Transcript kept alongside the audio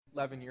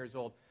11 years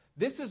old.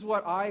 This is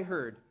what I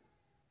heard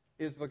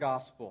is the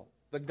gospel.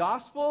 The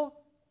gospel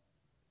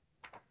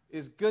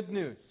is good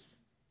news.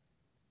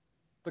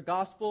 The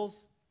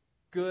gospel's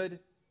good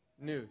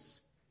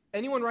news.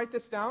 Anyone write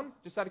this down,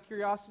 just out of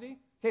curiosity?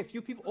 Okay, a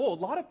few people. Oh, a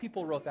lot of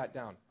people wrote that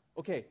down.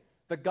 Okay,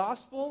 the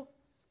gospel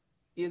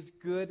is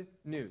good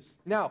news.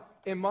 Now,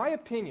 in my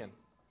opinion,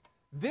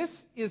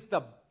 this is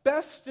the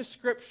best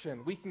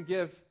description we can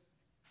give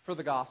for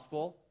the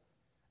gospel,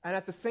 and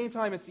at the same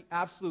time, it's the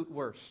absolute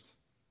worst.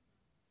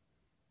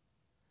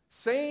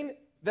 Saying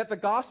that the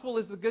gospel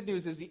is the good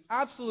news is the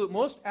absolute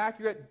most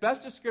accurate,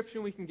 best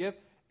description we can give,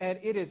 and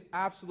it is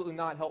absolutely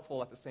not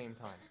helpful at the same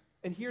time.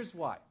 And here's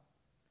why.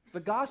 The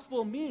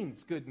gospel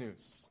means good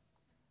news.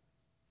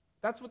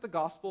 That's what the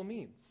gospel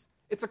means.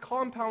 It's a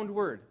compound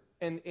word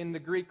in the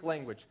Greek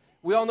language.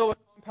 We all know what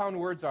compound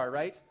words are,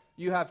 right?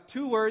 You have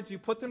two words, you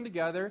put them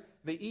together,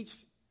 they each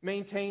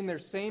maintain their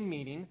same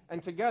meaning,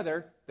 and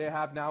together they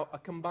have now a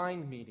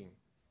combined meaning.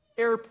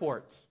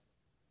 Airport,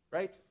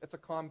 right? It's a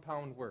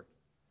compound word.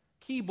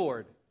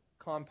 Keyboard,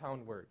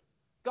 compound word.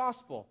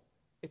 Gospel,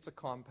 it's a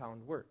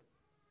compound word.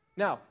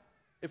 Now,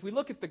 if we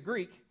look at the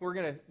Greek, we're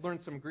going to learn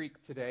some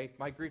Greek today.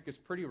 My Greek is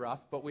pretty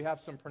rough, but we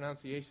have some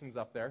pronunciations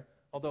up there,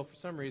 although for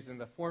some reason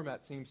the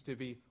format seems to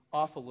be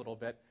off a little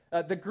bit.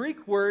 The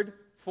Greek word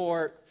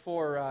for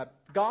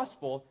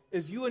gospel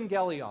is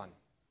euangelion.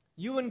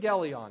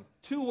 Euangelion.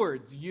 Two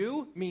words.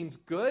 Eu means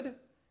good,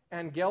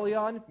 and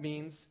gelion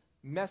means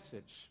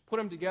message. Put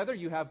them together,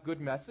 you have good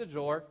message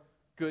or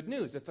good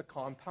news. It's a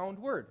compound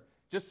word.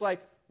 Just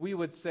like we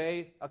would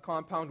say a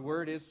compound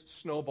word is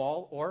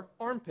snowball or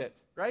armpit,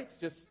 right?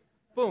 Just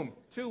boom,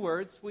 two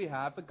words, we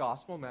have the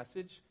gospel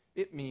message.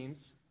 It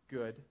means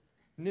good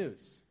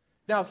news.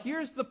 Now,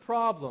 here's the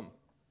problem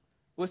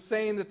with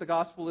saying that the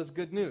gospel is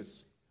good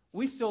news.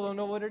 We still don't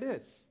know what it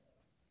is,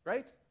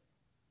 right?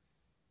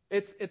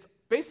 It's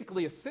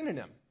basically a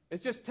synonym.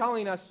 It's just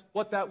telling us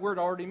what that word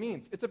already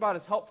means. It's about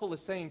as helpful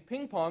as saying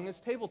ping pong as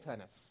table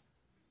tennis.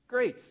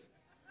 Great.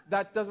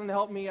 That doesn't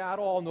help me at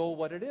all know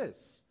what it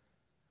is.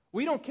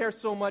 We don't care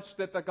so much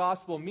that the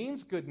gospel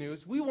means good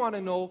news. We want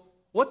to know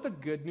what the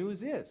good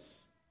news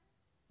is.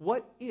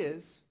 What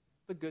is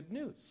the good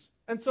news?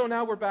 And so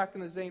now we're back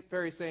in the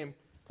very same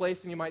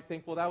place, and you might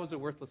think, well, that was a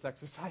worthless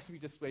exercise. We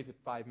just wasted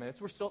 5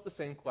 minutes. We're still at the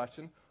same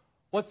question.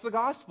 What's the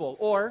gospel?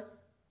 Or,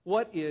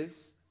 what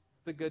is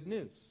the good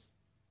news?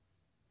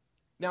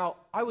 Now,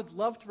 I would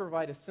love to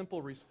provide a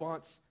simple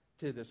response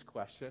to this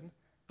question,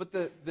 but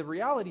the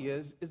reality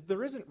is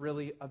there isn't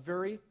really a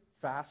very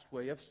fast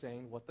way of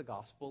saying what the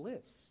gospel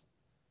is.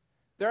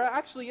 There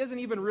actually isn't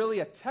even really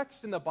a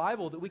text in the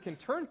Bible that we can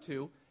turn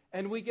to,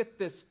 and we get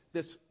this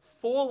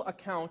full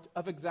account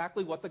of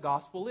exactly what the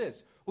gospel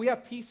is. We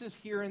have pieces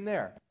here and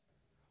there.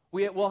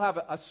 We'll have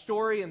a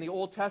story in the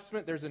Old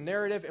Testament, there's a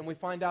narrative, and we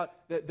find out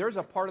that there's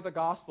a part of the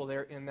gospel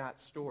there in that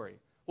story.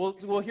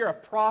 We'll hear a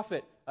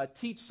prophet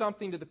teach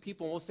something to the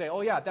people, and we'll say,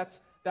 oh yeah, that's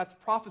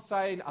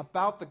prophesying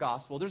about the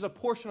gospel. There's a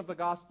portion of the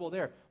gospel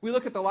there. We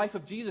look at the life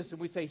of Jesus,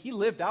 and we say, he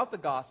lived out the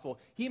gospel.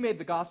 He made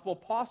the gospel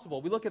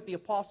possible. We look at the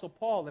Apostle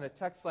Paul in a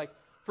text like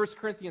 1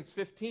 Corinthians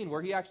 15,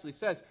 where he actually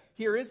says,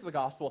 here is the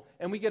gospel,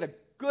 and we get a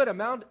good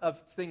amount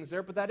of things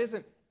there, but that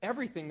isn't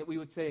everything that we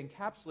would say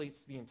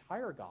encapsulates the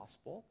entire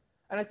gospel.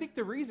 And I think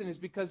the reason is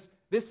because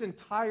this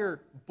entire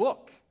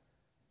book,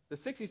 the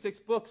 66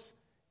 books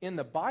in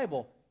the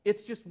Bible,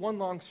 it's just one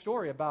long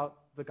story about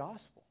the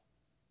gospel.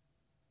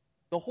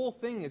 The whole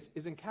thing is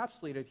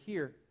encapsulated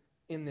here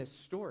in this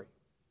story.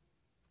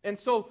 And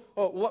so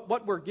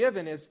what we're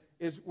given is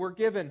we're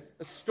given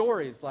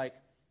stories like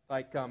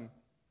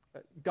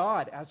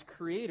God as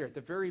creator at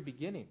the very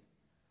beginning.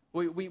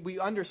 We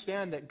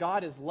understand that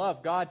God is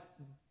love. God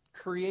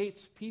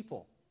creates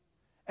people.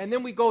 And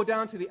then we go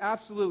down to the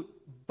absolute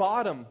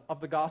bottom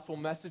of the gospel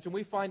message, and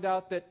we find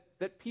out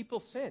that people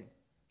sin.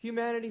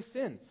 Humanity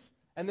sins.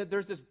 And that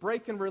there's this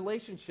break in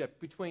relationship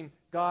between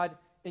God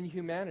and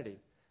humanity.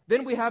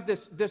 Then we have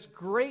this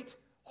great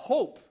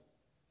hope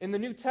in the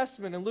New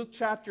Testament in Luke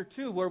chapter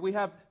 2, where we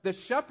have the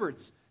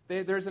shepherds.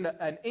 There's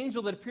an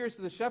angel that appears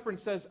to the shepherd and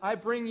says, I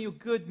bring you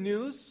good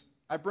news.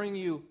 I bring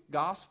you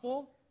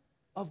gospel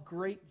of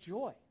great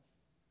joy.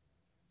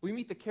 We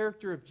meet the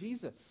character of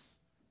Jesus.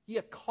 He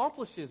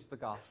accomplishes the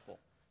gospel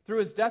through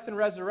his death and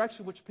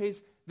resurrection, which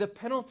pays the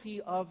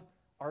penalty of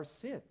our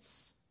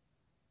sins.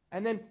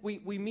 And then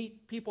we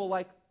meet people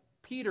like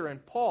Peter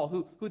and Paul,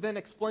 who then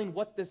explain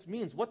what this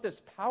means, what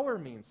this power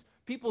means.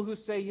 People who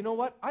say, you know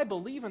what, I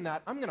believe in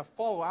that, I'm going to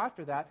follow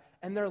after that,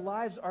 and their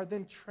lives are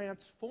then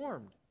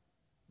transformed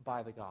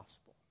by the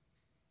gospel.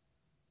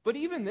 But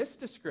even this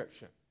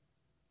description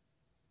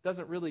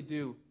doesn't really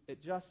do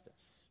it justice.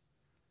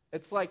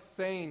 It's like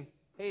saying,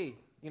 hey,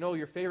 you know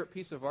your favorite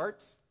piece of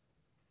art?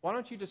 Why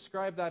don't you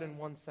describe that in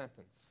one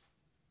sentence?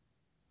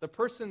 The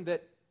person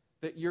that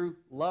you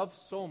love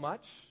so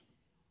much,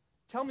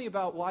 tell me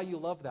about why you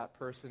love that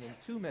person in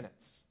 2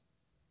 minutes.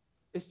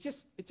 It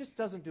just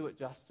doesn't do it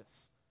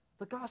justice.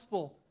 The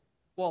gospel,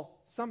 well,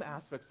 some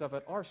aspects of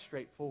it are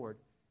straightforward.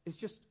 It's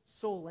just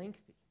so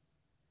lengthy.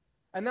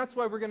 And that's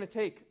why we're going to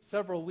take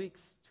several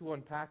weeks to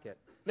unpack it.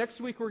 Next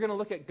week, we're going to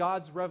look at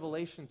God's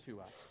revelation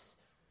to us.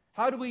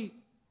 How do we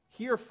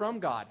hear from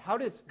God? How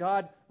does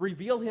God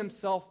reveal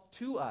himself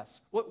to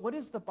us? What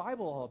is the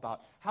Bible all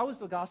about? How is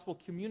the gospel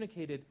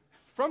communicated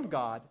from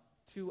God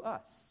to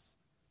us?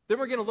 Then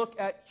we're going to look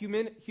at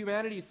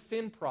humanity's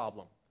sin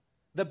problem,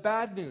 the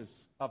bad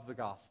news of the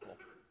gospel.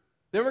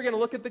 Then we're going to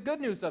look at the good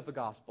news of the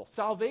gospel,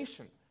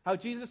 salvation, how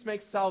Jesus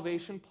makes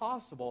salvation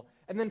possible.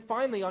 And then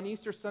finally, on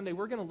Easter Sunday,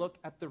 we're going to look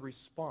at the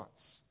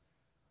response.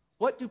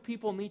 What do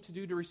people need to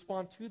do to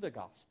respond to the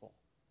gospel?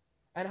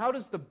 And how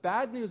does the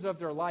bad news of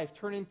their life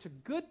turn into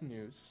good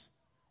news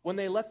when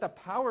they let the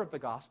power of the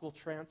gospel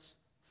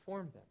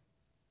transform them?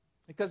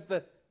 Because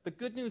the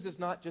good news is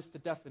not just a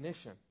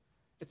definition.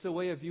 It's a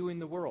way of viewing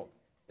the world.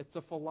 It's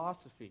a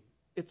philosophy.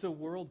 It's a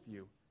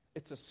worldview.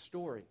 It's a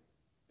story.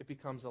 It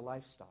becomes a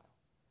lifestyle.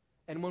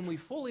 And when we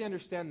fully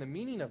understand the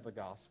meaning of the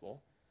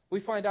gospel, we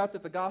find out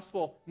that the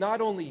gospel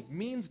not only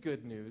means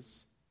good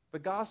news, the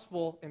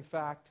gospel, in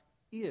fact,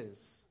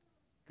 is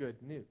good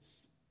news.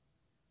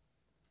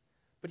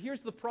 But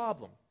here's the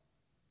problem.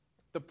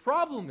 The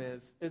problem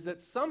is that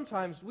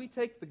sometimes we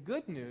take the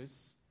good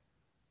news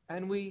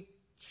and we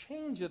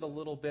change it a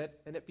little bit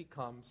and it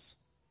becomes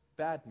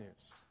bad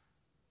news.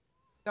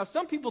 Now,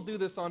 some people do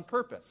this on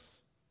purpose.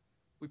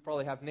 We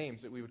probably have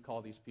names that we would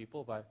call these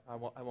people, but I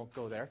won't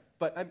go there.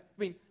 But I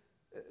mean,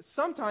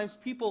 sometimes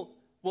people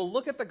will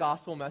look at the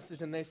gospel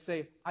message and they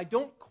say, I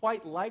don't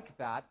quite like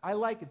that. I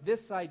like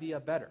this idea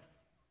better.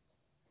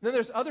 And then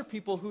there's other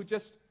people who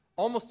just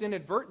almost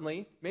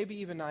inadvertently, maybe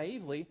even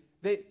naively,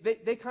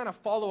 they kind of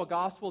follow a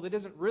gospel that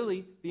isn't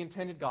really the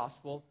intended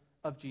gospel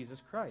of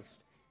Jesus Christ.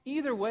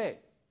 Either way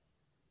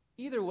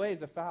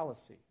is a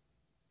fallacy,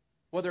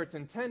 whether it's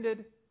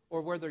intended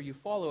or whether you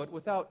follow it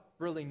without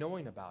really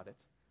knowing about it.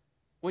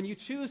 When you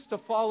choose to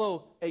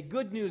follow a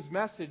good news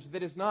message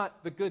that is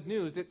not the good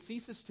news, it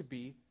ceases to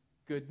be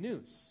good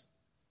news.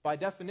 By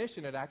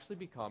definition, it actually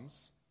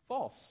becomes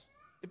false.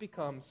 It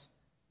becomes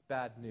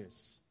bad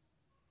news.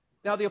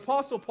 Now, the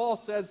Apostle Paul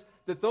says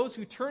that those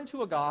who turn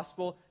to a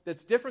gospel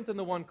that's different than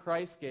the one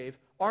Christ gave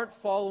aren't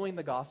following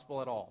the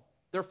gospel at all.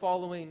 They're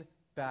following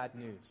bad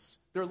news.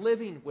 They're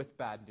living with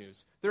bad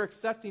news. They're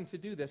accepting to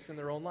do this in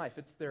their own life.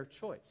 It's their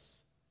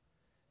choice.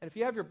 And if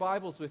you have your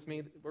Bibles with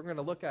me, we're going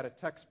to look at a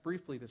text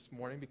briefly this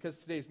morning because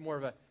today is more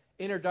of an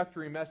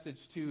introductory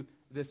message to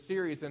this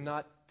series and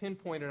not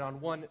pinpointed on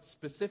one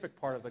specific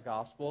part of the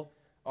gospel.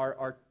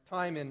 Our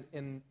time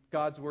in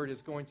God's Word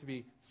is going to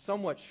be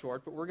somewhat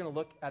short, but we're going to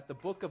look at the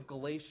book of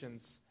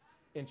Galatians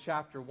in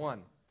chapter 1.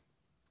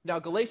 Now,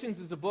 Galatians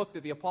is a book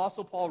that the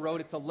Apostle Paul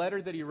wrote. It's a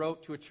letter that he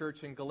wrote to a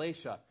church in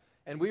Galatia.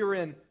 And we were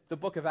in the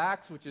book of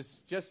Acts, which is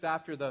just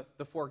after the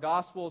four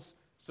Gospels.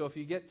 So if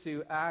you get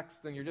to Acts,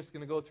 then you're just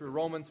going to go through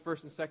Romans,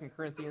 1st and 2nd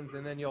Corinthians,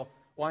 and then you'll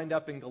wind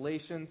up in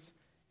Galatians.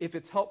 If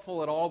it's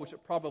helpful at all, which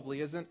it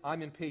probably isn't,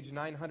 I'm in page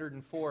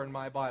 904 in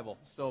my Bible.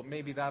 So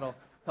maybe that'll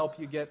help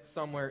you get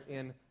somewhere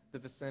in the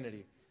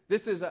vicinity.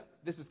 This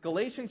is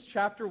Galatians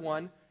chapter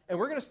 1, and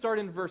we're going to start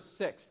in verse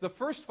 6. The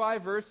first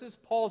 5 verses,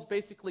 Paul's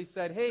basically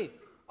said, hey,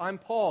 I'm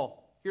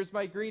Paul. Here's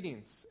my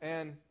greetings,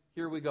 and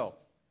here we go.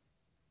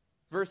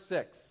 Verse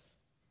 6,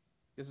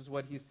 this is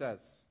what he says.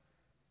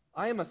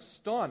 I am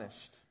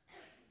astonished.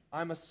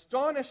 I'm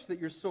astonished that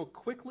you're so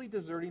quickly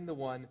deserting the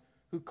one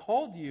who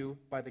called you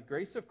by the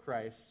grace of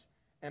Christ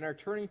and are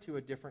turning to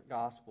a different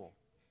gospel,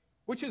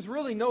 which is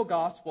really no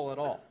gospel at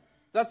all.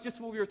 That's just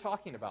what we were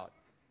talking about.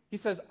 He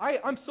says,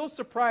 I'm so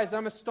surprised.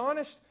 I'm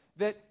astonished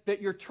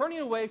that you're turning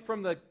away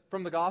from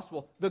the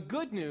gospel, the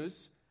good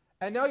news,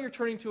 and now you're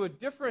turning to a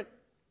different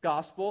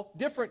gospel,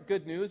 different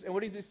good news. And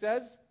what does he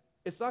says?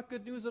 It's not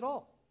good news at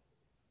all.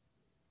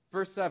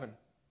 Verse 7.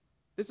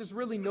 This is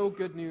really no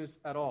good news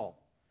at all.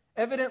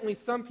 Evidently,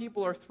 some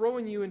people are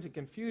throwing you into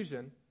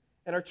confusion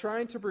and are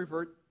trying to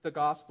pervert the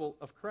gospel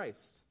of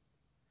Christ.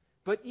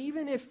 But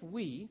even if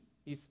we,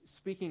 he's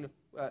speaking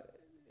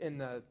in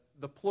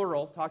the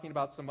plural, talking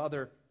about some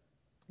other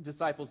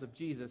disciples of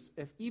Jesus,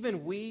 if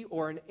even we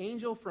or an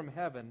angel from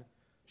heaven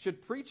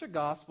should preach a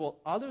gospel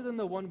other than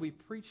the one we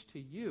preach to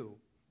you,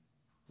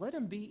 let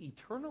him be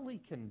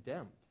eternally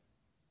condemned.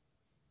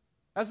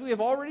 As we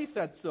have already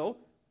said so,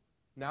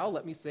 now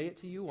let me say it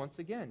to you once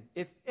again.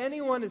 If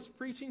anyone is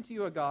preaching to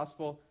you a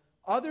gospel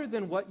other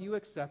than what you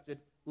accepted,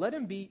 let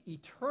him be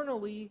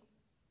eternally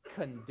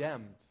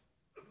condemned.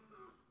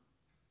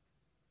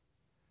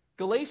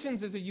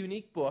 Galatians is a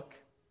unique book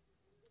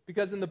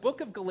because in the book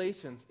of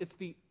Galatians, it's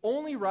the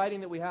only writing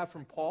that we have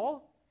from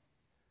Paul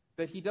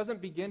that he doesn't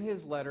begin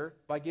his letter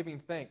by giving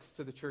thanks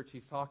to the church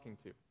he's talking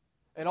to.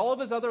 And all of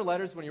his other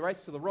letters, when he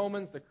writes to the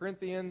Romans, the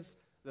Corinthians,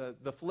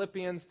 the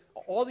Philippians,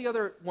 all the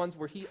other ones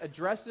where he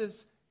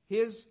addresses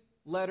his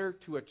letter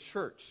to a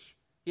church,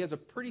 he has a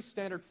pretty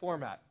standard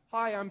format.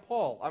 Hi, I'm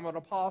Paul. I'm an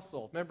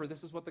apostle. Remember,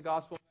 this is what the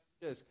gospel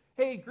message is.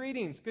 Hey,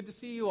 greetings. Good to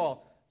see you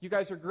all. You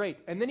guys are great.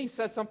 And then he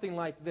says something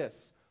like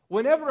this.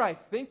 Whenever I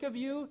think of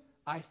you,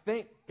 I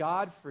thank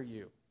God for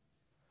you.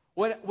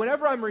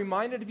 Whenever I'm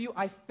reminded of you,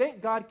 I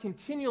thank God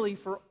continually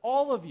for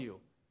all of you.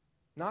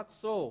 Not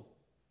so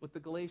with the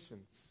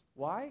Galatians.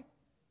 Why?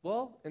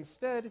 Well,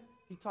 instead,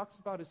 he talks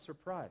about his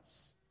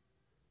surprise.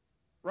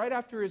 Right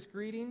after his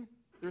greeting,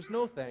 there's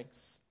no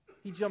thanks.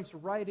 He jumps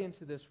right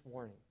into this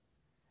warning.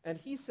 And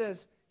he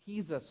says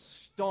he's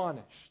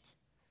astonished.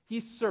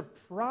 He's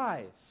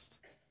surprised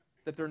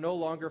that they're no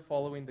longer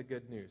following the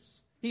good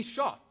news. He's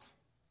shocked.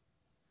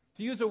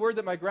 To use a word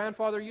that my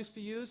grandfather used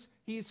to use,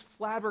 he's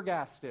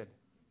flabbergasted.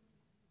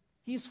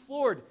 He's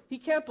floored. He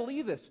can't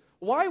believe this.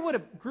 Why would a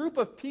group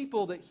of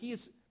people that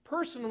he's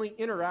personally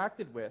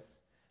interacted with,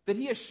 that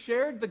he has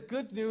shared the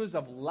good news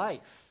of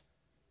life,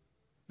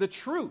 the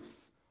truth,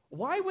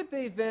 why would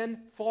they then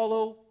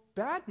follow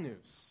bad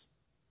news?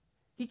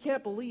 He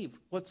can't believe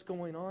what's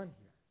going on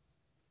here.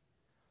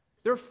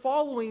 They're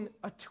following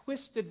a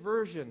twisted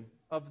version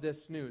of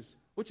this news,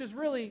 which is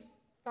really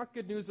not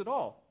good news at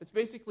all. It's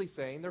basically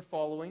saying they're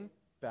following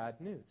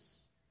bad news.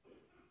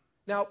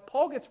 Now,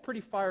 Paul gets pretty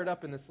fired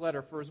up in this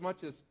letter, for as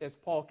much as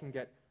Paul can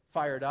get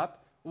fired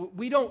up.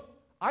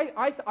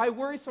 I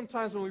worry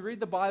sometimes when we read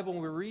the Bible,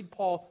 when we read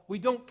Paul, we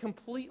don't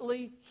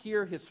completely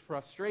hear his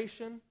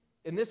frustration,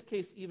 in this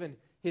case even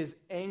his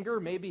anger,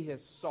 maybe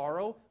his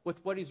sorrow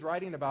with what he's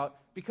writing about,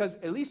 because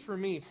at least for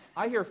me,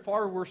 I hear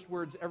far worse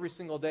words every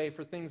single day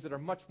for things that are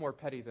much more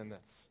petty than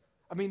this.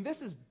 I mean,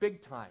 this is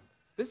big time.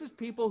 This is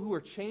people who are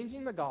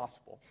changing the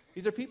gospel.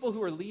 These are people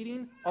who are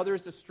leading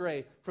others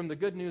astray from the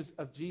good news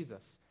of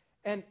Jesus.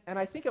 And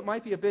I think it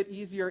might be a bit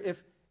easier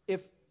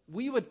if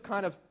we would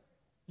kind of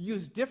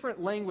use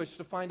different language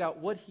to find out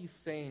what he's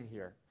saying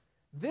here.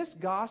 This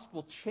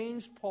gospel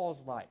changed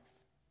Paul's life.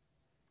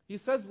 He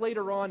says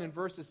later on in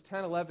verses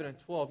 10, 11, and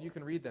 12, you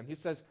can read them. He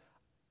says,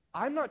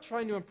 I'm not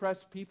trying to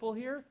impress people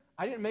here.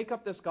 I didn't make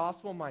up this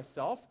gospel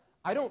myself.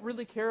 I don't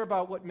really care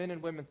about what men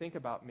and women think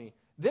about me.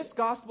 This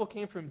gospel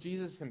came from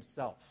Jesus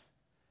himself.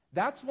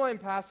 That's why I'm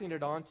passing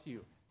it on to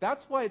you.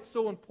 That's why it's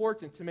so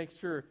important to make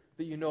sure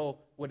that you know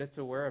what it's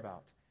aware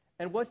about.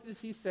 And what does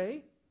he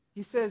say?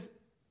 He says,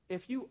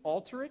 if you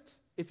alter it,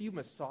 if you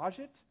massage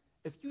it,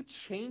 if you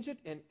change it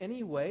in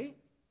any way,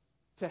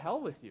 to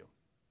hell with you.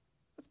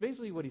 That's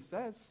basically what he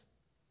says.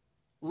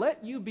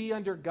 Let you be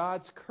under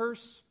God's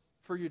curse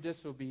for your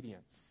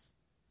disobedience.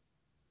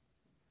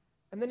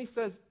 And then he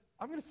says,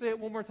 I'm going to say it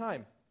one more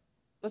time.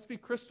 Let's be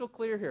crystal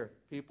clear here,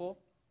 people.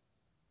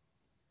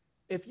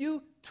 If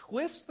you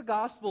twist the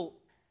gospel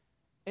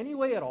any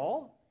way at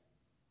all,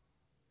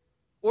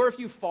 or if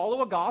you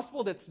follow a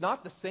gospel that's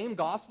not the same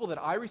gospel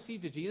that I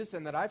received to Jesus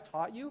and that I've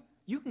taught you,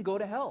 you can go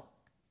to hell.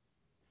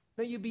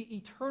 May you be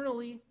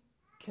eternally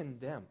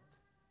condemned.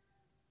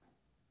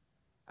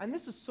 And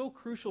this is so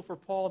crucial for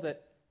Paul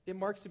that it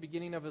marks the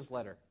beginning of his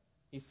letter.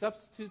 He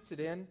substitutes it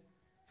in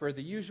for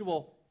the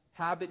usual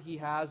habit he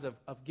has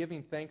of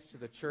giving thanks to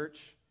the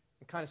church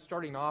and kind of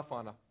starting off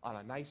on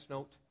a nice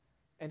note.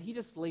 And he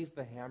just lays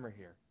the hammer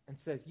here and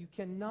says, you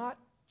cannot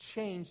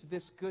change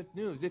this good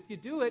news. If you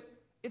do it,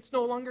 it's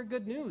no longer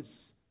good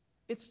news.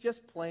 It's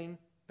just plain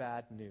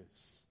bad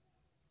news.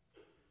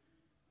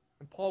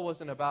 And Paul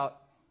wasn't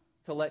about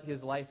to let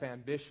his life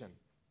ambition,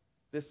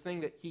 this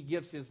thing that he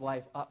gives his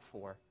life up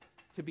for,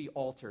 to be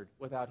altered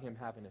without him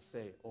having a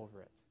say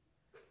over it.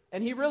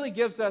 And he really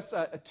gives us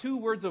two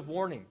words of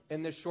warning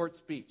in this short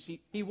speech.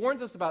 He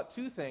warns us about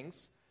two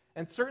things,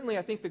 and certainly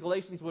I think the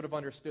Galatians would have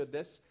understood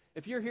this.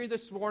 If you're here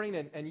this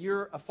morning and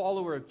you're a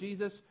follower of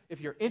Jesus,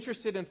 if you're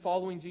interested in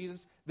following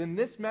Jesus, then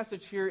this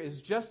message here is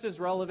just as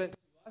relevant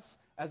to us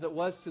as it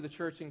was to the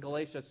church in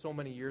Galatia so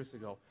many years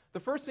ago. The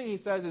first thing he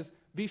says is,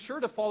 be sure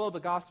to follow the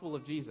gospel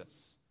of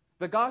Jesus.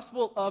 The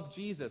gospel of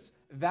Jesus,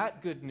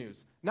 that good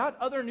news. Not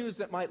other news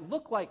that might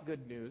look like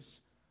good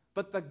news,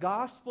 but the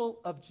gospel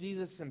of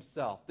Jesus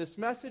himself. This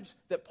message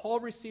that Paul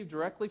received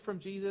directly from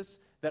Jesus,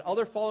 that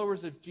other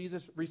followers of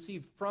Jesus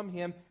received from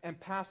him and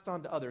passed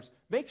on to others.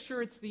 Make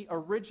sure it's the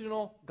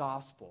original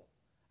gospel.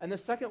 And the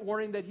second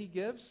warning that he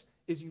gives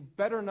is you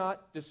better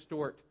not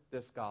distort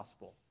this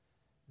gospel.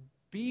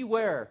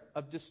 Beware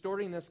of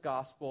distorting this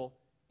gospel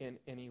in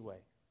any way.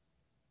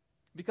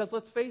 Because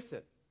let's face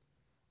it,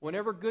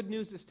 whenever good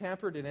news is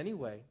tampered in any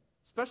way,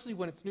 especially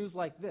when it's news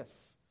like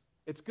this,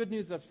 it's good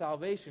news of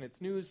salvation,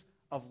 it's news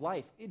of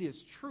life, it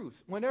is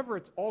truth. Whenever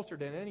it's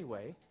altered in any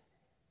way,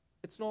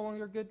 it's no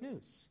longer good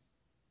news.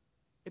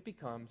 It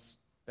becomes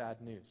bad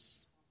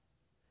news.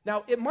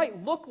 Now, it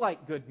might look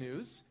like good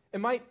news. It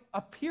might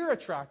appear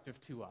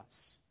attractive to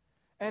us.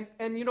 And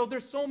you know,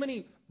 there's so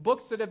many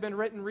books that have been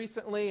written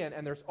recently,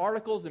 and there's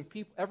articles, and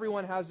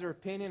everyone has their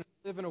opinion.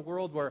 We live in a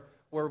world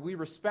where we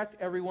respect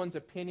everyone's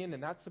opinion,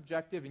 and that's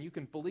subjective, and you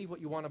can believe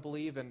what you want to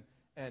believe,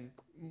 and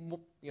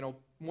you know,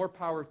 more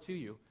power to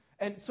you.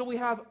 And so we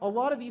have a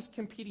lot of these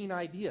competing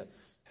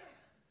ideas.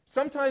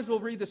 Sometimes we'll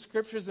read the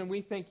scriptures and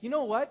we think, you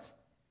know what?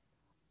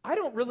 I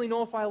don't really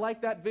know if I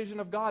like that vision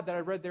of God that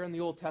I read there in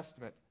the Old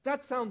Testament.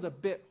 That sounds a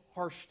bit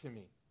harsh to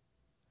me.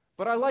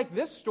 But I like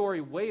this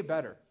story way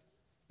better.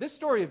 This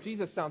story of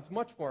Jesus sounds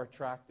much more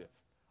attractive.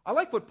 I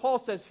like what Paul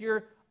says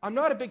here. I'm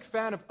not a big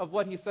fan of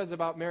what he says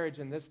about marriage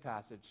in this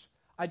passage.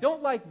 I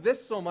don't like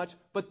this so much,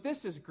 but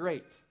this is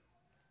great.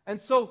 And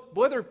so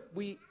whether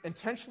we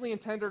intentionally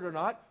intend it or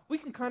not, we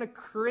can kind of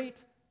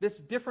create this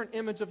different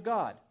image of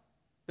God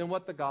than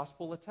what the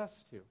gospel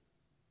attests to.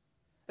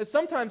 And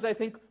sometimes I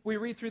think we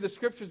read through the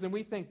scriptures and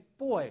we think,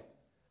 boy,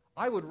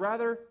 I would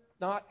rather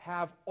not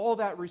have all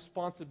that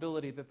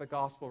responsibility that the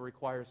gospel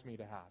requires me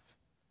to have.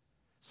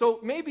 So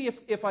maybe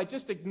if I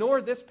just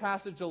ignore this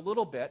passage a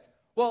little bit,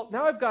 well,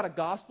 now I've got a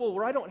gospel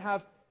where I don't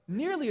have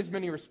nearly as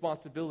many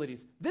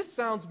responsibilities. This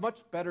sounds much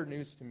better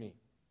news to me.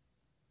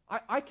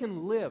 I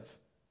can live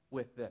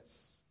with this.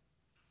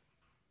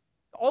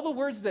 All the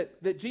words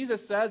that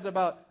Jesus says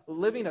about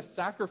living a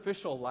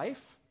sacrificial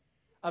life,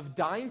 of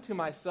dying to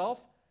myself,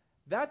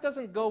 that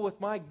doesn't go with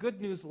my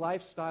good news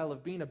lifestyle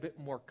of being a bit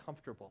more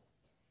comfortable.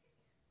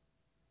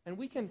 And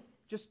we can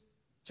just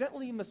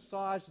gently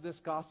massage this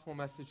gospel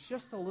message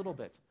just a little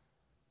bit.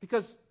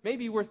 Because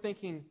maybe we're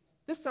thinking,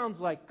 this sounds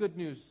like good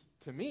news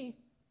to me.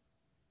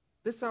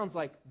 This sounds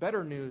like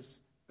better news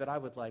that I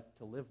would like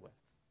to live with.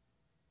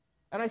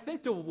 And I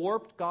think the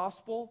warped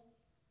gospel,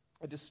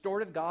 a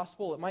distorted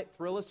gospel, it might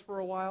thrill us for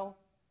a while,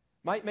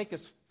 might make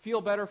us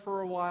feel better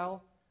for a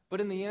while,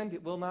 but in the end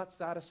it will not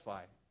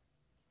satisfy.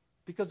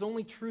 Because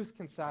only truth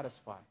can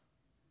satisfy.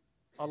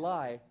 A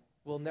lie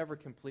will never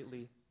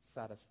completely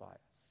satisfy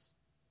us.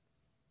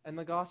 And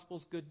the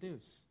gospel's good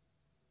news.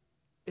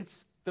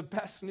 It's the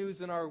best news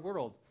in our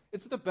world.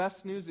 It's the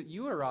best news that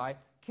you or I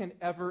can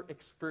ever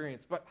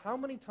experience. But how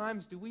many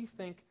times do we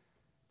think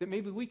that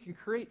maybe we can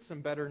create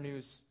some better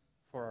news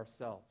for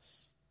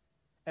ourselves?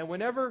 And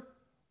whenever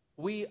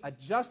we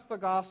adjust the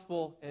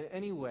gospel in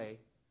any way,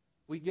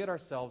 we get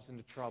ourselves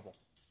into trouble.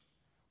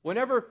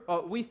 Whenever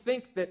we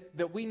think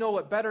that we know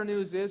what better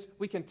news is,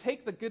 we can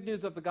take the good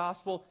news of the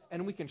gospel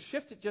and we can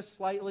shift it just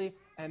slightly,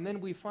 and then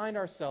we find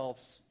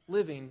ourselves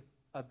living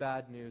a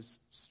bad news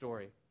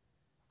story.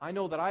 I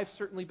know that I've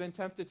certainly been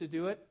tempted to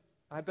do it.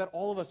 I bet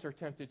all of us are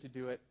tempted to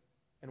do it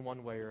in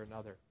one way or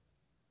another.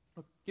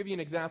 I'll give you an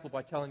example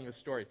by telling you a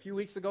story. A few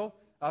weeks ago,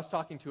 I was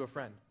talking to a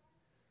friend.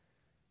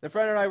 The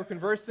friend and I were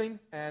conversing,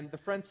 and the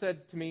friend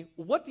said to me,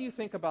 "What do you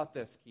think about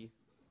this, Keith?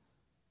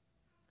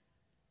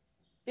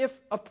 If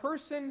a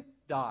person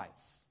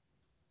dies,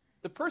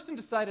 the person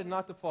decided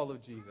not to follow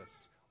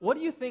Jesus, what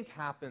do you think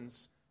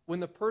happens when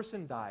the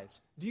person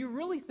dies? Do you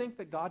really think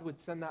that God would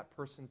send that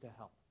person to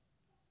hell?"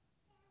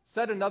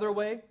 Said another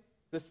way,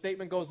 the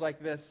statement goes like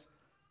this: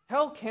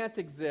 hell can't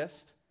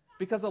exist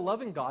because a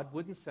loving God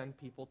wouldn't send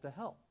people to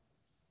hell.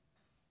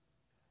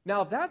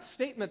 Now, that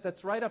statement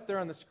that's right up there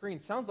on the screen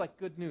sounds like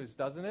good news,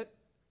 doesn't it?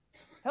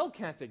 Hell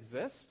can't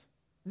exist.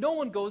 No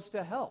one goes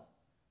to hell.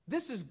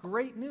 This is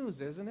great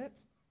news, isn't it?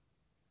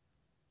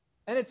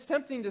 And it's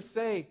tempting to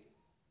say,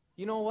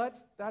 you know what?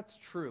 That's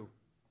true.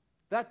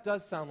 That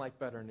does sound like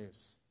better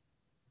news.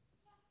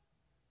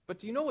 But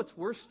do you know what's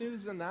worse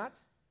news than that?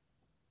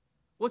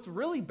 What's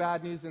really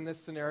bad news in this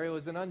scenario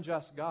is an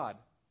unjust God.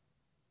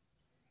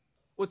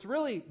 What's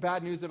really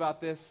bad news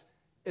about this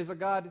is a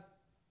God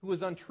who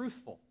is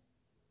untruthful.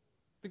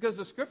 Because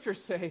the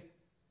scriptures say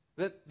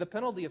that the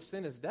penalty of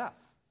sin is death.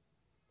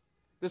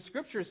 The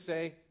scriptures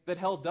say that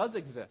hell does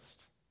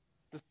exist.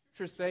 The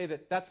scriptures say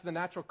that that's the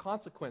natural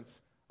consequence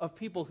of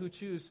people who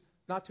choose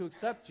not to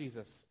accept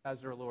Jesus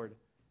as their Lord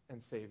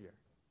and Savior.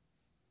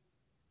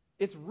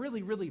 It's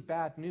really, really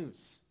bad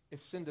news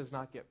if sin does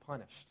not get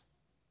punished.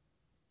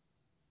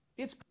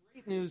 It's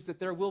great news that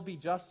there will be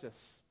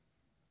justice.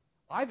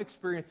 I've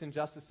experienced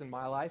injustice in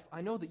my life.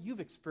 I know that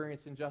you've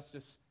experienced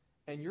injustice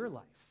in your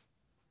life.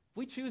 If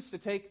we choose to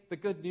take the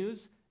good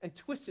news and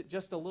twist it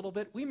just a little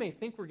bit, we may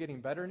think we're getting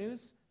better news.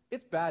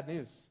 It's bad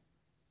news.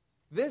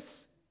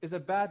 This is a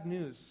bad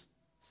news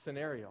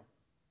scenario.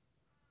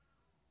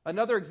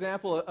 Another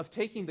example of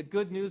taking the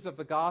good news of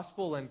the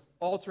gospel and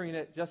altering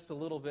it just a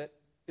little bit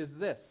is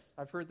this.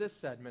 I've heard this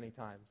said many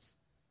times.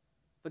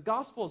 The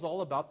gospel is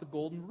all about the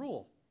golden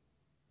rule.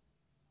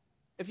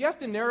 If you have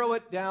to narrow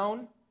it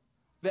down,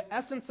 the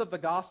essence of the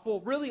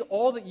gospel, really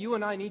all that you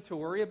and I need to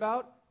worry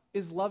about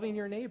is loving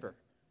your neighbor.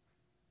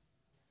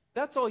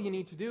 That's all you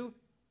need to do.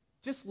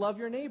 Just love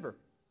your neighbor.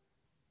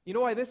 You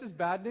know why this is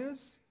bad news?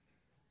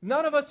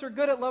 None of us are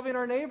good at loving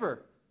our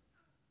neighbor.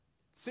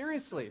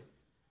 Seriously.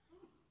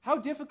 How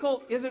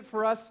difficult is it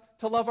for us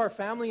to love our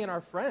family and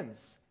our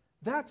friends?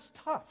 That's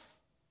tough.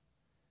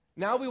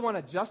 Now we want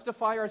to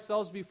justify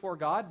ourselves before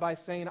God by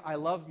saying, I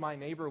love my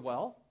neighbor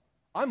well.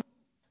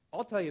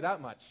 I'll tell you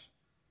that much.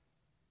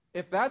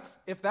 If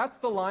that's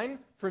the line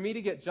for me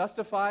to get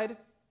justified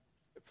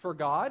for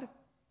God,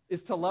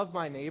 is to love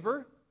my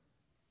neighbor,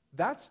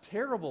 that's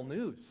terrible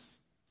news.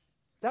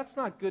 That's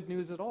not good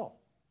news at all.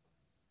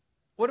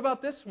 What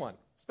about this one,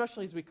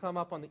 especially as we come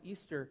up on the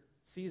Easter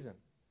season?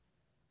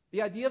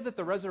 The idea that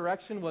the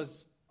resurrection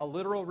was a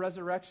literal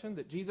resurrection,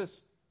 that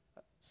Jesus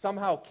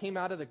somehow came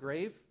out of the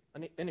grave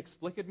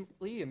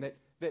inexplicably, and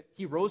that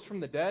he rose from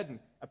the dead and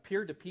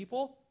appeared to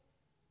people.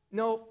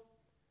 No,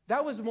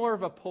 that was more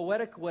of a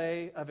poetic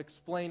way of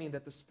explaining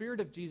that the Spirit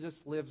of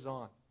Jesus lives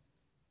on.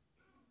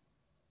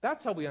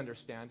 That's how we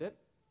understand it.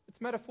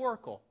 It's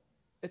metaphorical.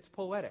 It's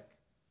poetic.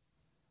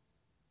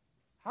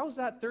 How's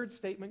that third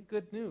statement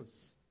good news?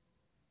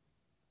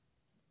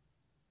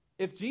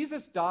 If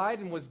Jesus died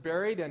and was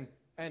buried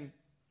and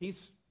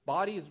he's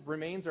body,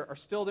 remains are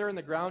still there in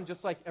the ground,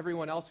 just like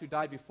everyone else who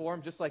died before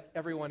him, just like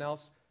everyone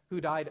else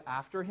who died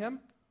after him.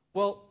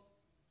 Well,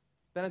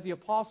 then as the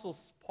Apostle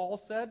Paul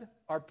said,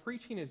 our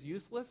preaching is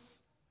useless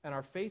and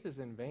our faith is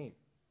in vain.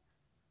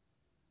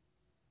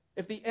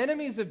 If the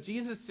enemies of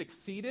Jesus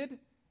succeeded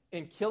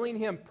in killing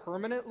him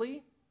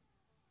permanently,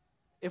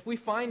 if we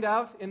find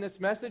out in this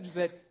message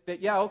that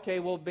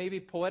maybe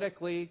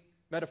poetically,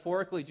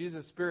 metaphorically,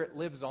 Jesus' Spirit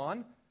lives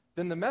on,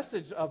 then the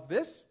message of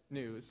this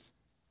news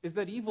is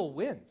that evil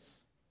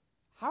wins.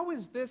 How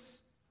is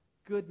this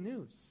good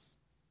news?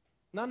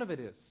 None of it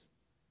is.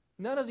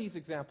 None of these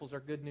examples are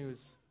good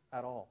news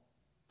at all.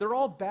 They're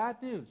all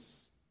bad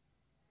news.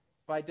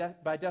 By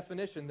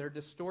definition, they're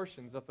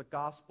distortions of the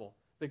gospel,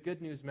 the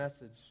good news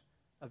message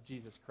of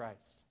Jesus Christ.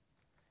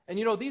 And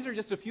these are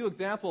just a few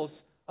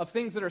examples of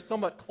things that are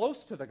somewhat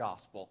close to the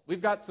gospel.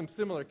 We've got some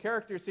similar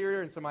characters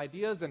here and some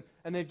ideas,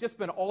 and they've just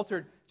been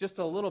altered just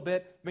a little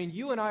bit. I mean,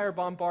 you and I are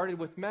bombarded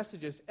with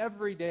messages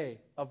every day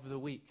of the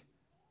week,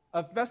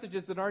 of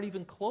messages that aren't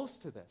even close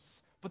to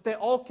this. But they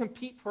all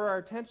compete for our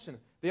attention.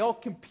 They all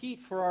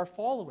compete for our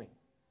following.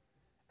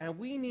 And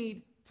we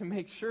need to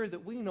make sure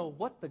that we know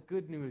what the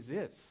good news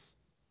is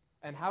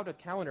and how to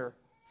counter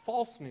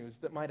false news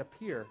that might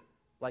appear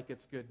like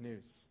it's good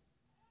news.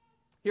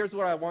 Here's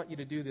what I want you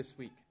to do this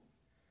week.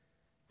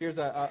 Here's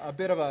a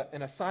bit of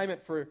an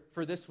assignment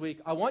for this week.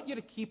 I want you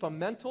to keep a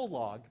mental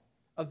log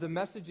of the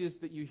messages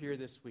that you hear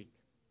this week.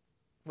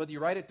 Whether you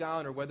write it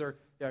down or whether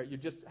you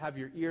just have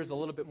your ears a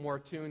little bit more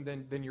tuned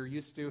than you're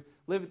used to,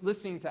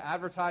 listening to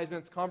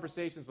advertisements,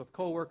 conversations with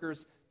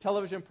coworkers,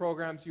 television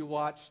programs you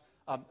watch,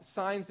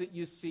 signs that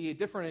you see,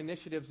 different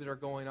initiatives that are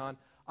going on.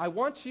 I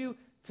want you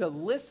to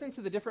listen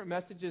to the different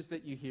messages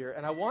that you hear,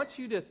 and I want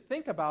you to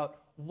think about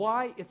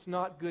why it's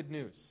not good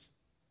news.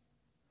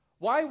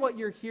 Why what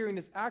you're hearing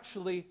is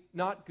actually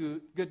not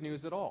good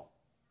news at all.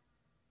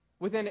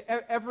 Within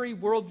every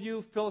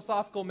worldview,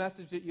 philosophical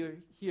message that you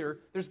hear,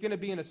 there's going to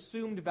be an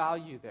assumed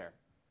value there.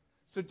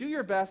 So do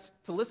your best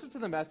to listen to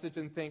the message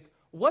and think,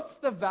 what's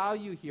the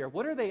value here?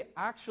 What are they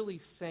actually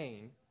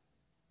saying?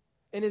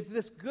 And is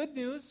this good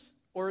news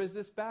or is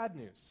this bad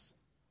news?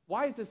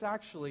 Why is this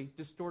actually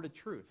distorted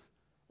truth?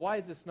 Why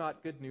is this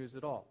not good news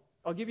at all?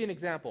 I'll give you an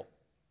example.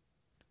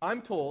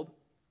 I'm told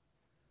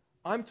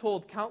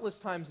countless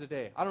times a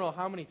day, I don't know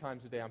how many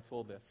times a day I'm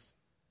told this.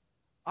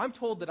 I'm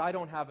told that I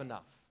don't have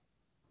enough.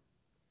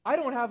 I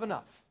don't have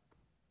enough.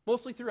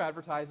 Mostly through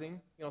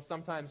advertising.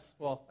 Sometimes,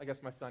 I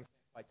guess my son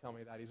might tell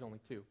me that. He's only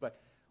 2. But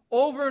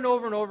over and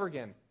over and over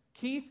again,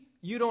 Keith,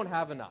 you don't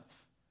have enough.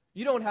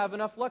 You don't have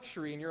enough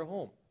luxury in your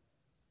home.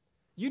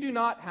 You do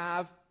not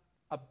have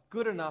a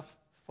good enough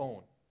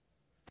phone.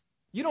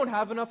 You don't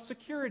have enough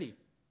security.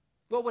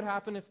 What would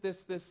happen if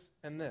this,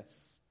 and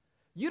this?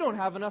 You don't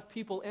have enough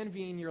people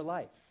envying your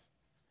life.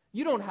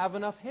 You don't have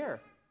enough hair.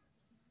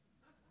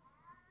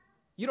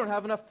 You don't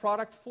have enough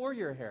product for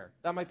your hair.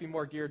 That might be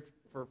more geared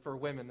for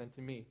women than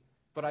to me,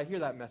 but I hear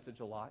that message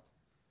a lot.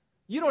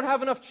 You don't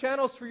have enough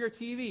channels for your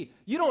TV.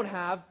 You don't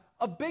have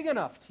a big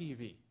enough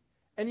TV.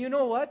 And you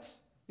know what?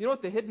 You know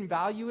what the hidden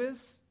value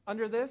is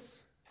under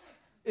this?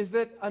 Is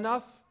that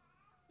enough,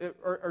 is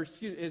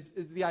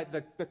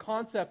the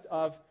concept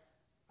of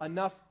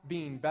enough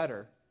being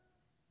better.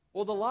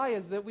 Well, the lie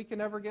is that we can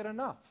never get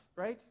enough,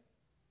 right?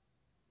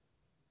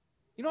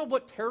 You know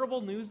what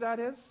terrible news that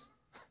is?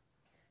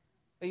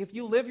 Like if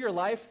you live your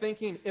life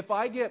thinking, if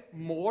I get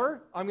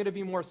more, I'm going to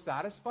be more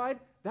satisfied,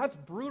 that's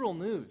brutal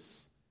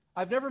news.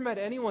 I've never met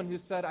anyone who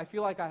said, I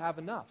feel like I have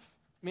enough.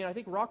 I mean, I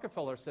think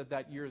Rockefeller said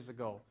that years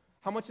ago.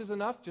 How much is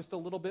enough? Just a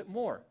little bit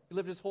more. He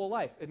lived his whole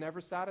life. It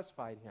never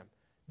satisfied him.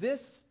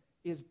 This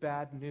is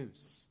bad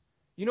news.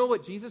 You know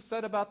what Jesus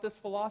said about this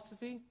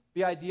philosophy?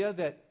 The idea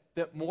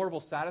that more will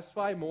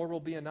satisfy, more will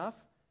be enough?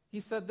 He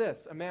said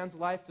this, a man's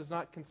life does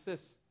not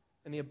consist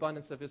in the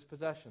abundance of his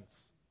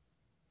possessions.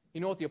 You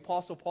know what the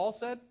Apostle Paul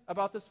said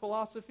about this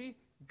philosophy?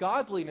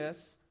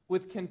 Godliness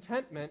with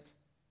contentment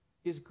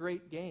is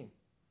great gain.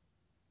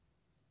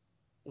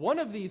 One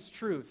of these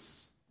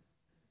truths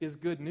is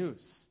good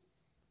news.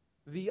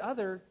 The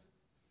other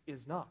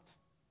is not.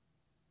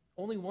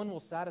 Only one will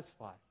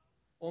satisfy.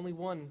 Only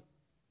one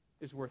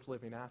is worth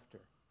living after.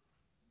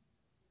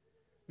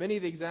 Many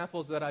of the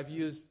examples that I've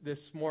used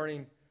this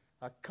morning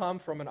come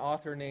from an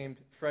author named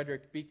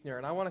Frederick Buechner,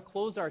 and I want to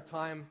close our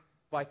time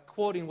by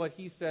quoting what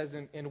he says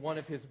in one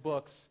of his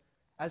books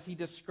as he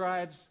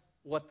describes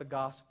what the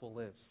gospel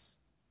is.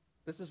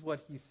 This is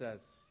what he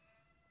says.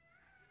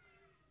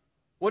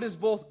 What is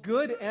both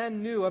good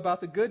and new about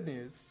the good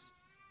news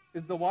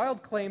is the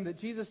wild claim that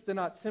Jesus did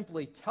not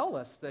simply tell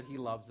us that he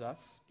loves us,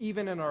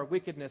 even in our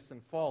wickedness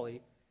and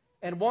folly,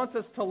 and wants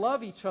us to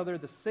love each other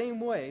the same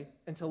way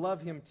and to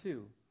love him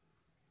too,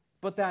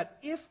 but that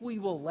if we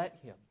will let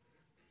him,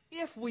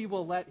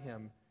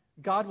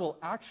 God will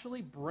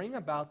actually bring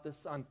about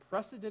this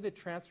unprecedented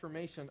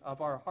transformation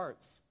of our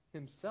hearts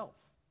himself.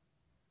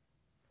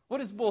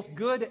 What is both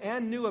good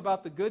and new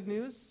about the good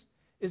news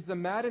is the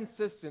mad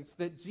insistence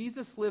that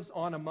Jesus lives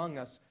on among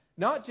us,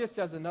 not just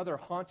as another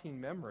haunting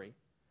memory,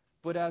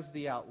 but as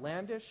the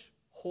outlandish,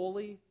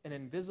 holy, and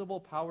invisible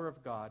power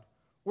of God,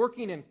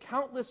 working in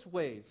countless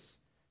ways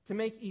to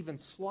make even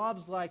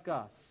slobs like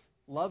us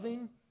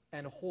loving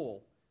and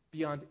whole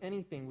beyond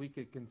anything we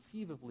could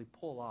conceivably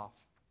pull off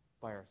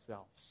by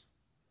ourselves.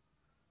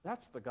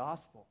 That's the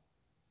gospel.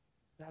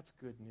 That's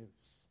good news.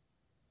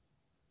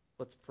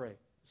 Let's pray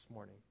this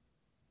morning.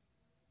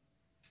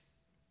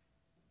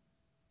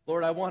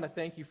 Lord, I want to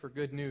thank you for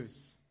good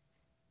news,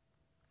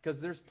 because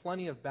there's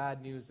plenty of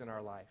bad news in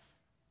our life.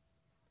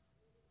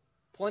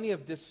 Plenty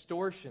of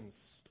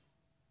distortions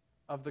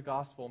of the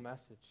gospel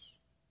message.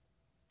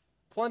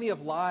 Plenty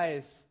of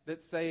lies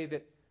that say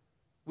that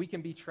we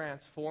can be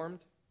transformed,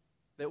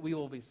 that we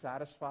will be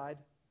satisfied,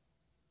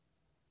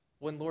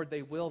 when, Lord,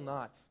 they will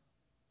not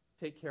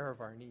take care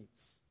of our needs.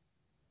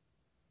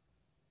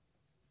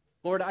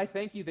 Lord, I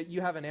thank you that you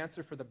have an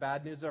answer for the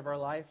bad news of our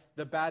life,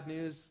 the bad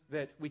news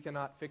that we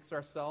cannot fix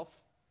ourselves,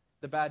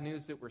 the bad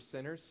news that we're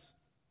sinners.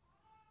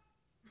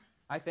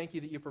 I thank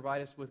you that you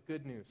provide us with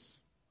good news,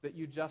 that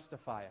you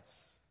justify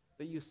us,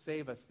 that you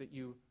save us, that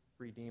you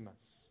redeem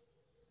us.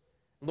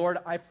 Lord,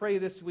 I pray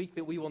this week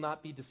that we will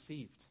not be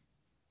deceived.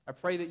 I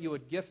pray that you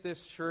would gift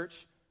this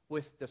church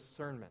with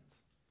discernment,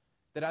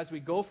 that as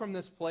we go from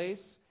this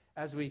place,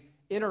 as we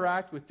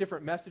interact with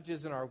different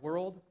messages in our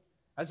world,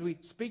 as we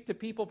speak to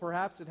people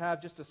perhaps that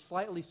have just a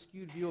slightly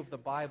skewed view of the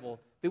Bible,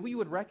 that we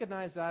would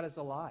recognize that as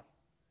a lie.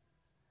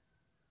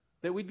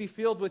 That we'd be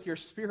filled with your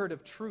spirit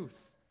of truth,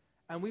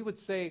 and we would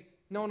say,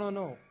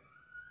 no.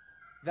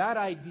 That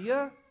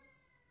idea,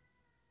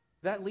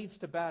 that leads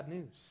to bad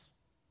news.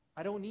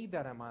 I don't need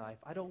that in my life.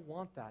 I don't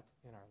want that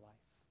in our life.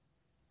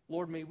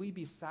 Lord, may we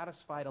be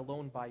satisfied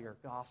alone by your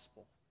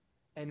gospel,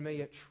 and may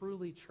it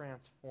truly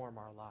transform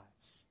our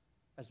lives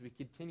as we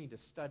continue to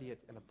study it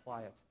and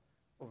apply it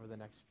over the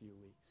next few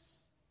weeks.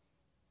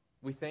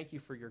 We thank you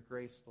for your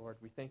grace, Lord.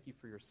 We thank you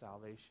for your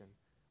salvation.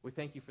 We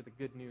thank you for the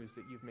good news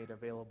that you've made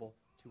available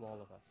to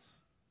all of us.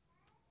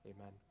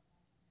 Amen.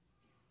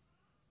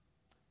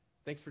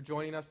 Thanks for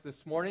joining us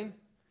this morning.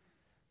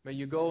 May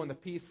you go in the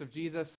peace of Jesus.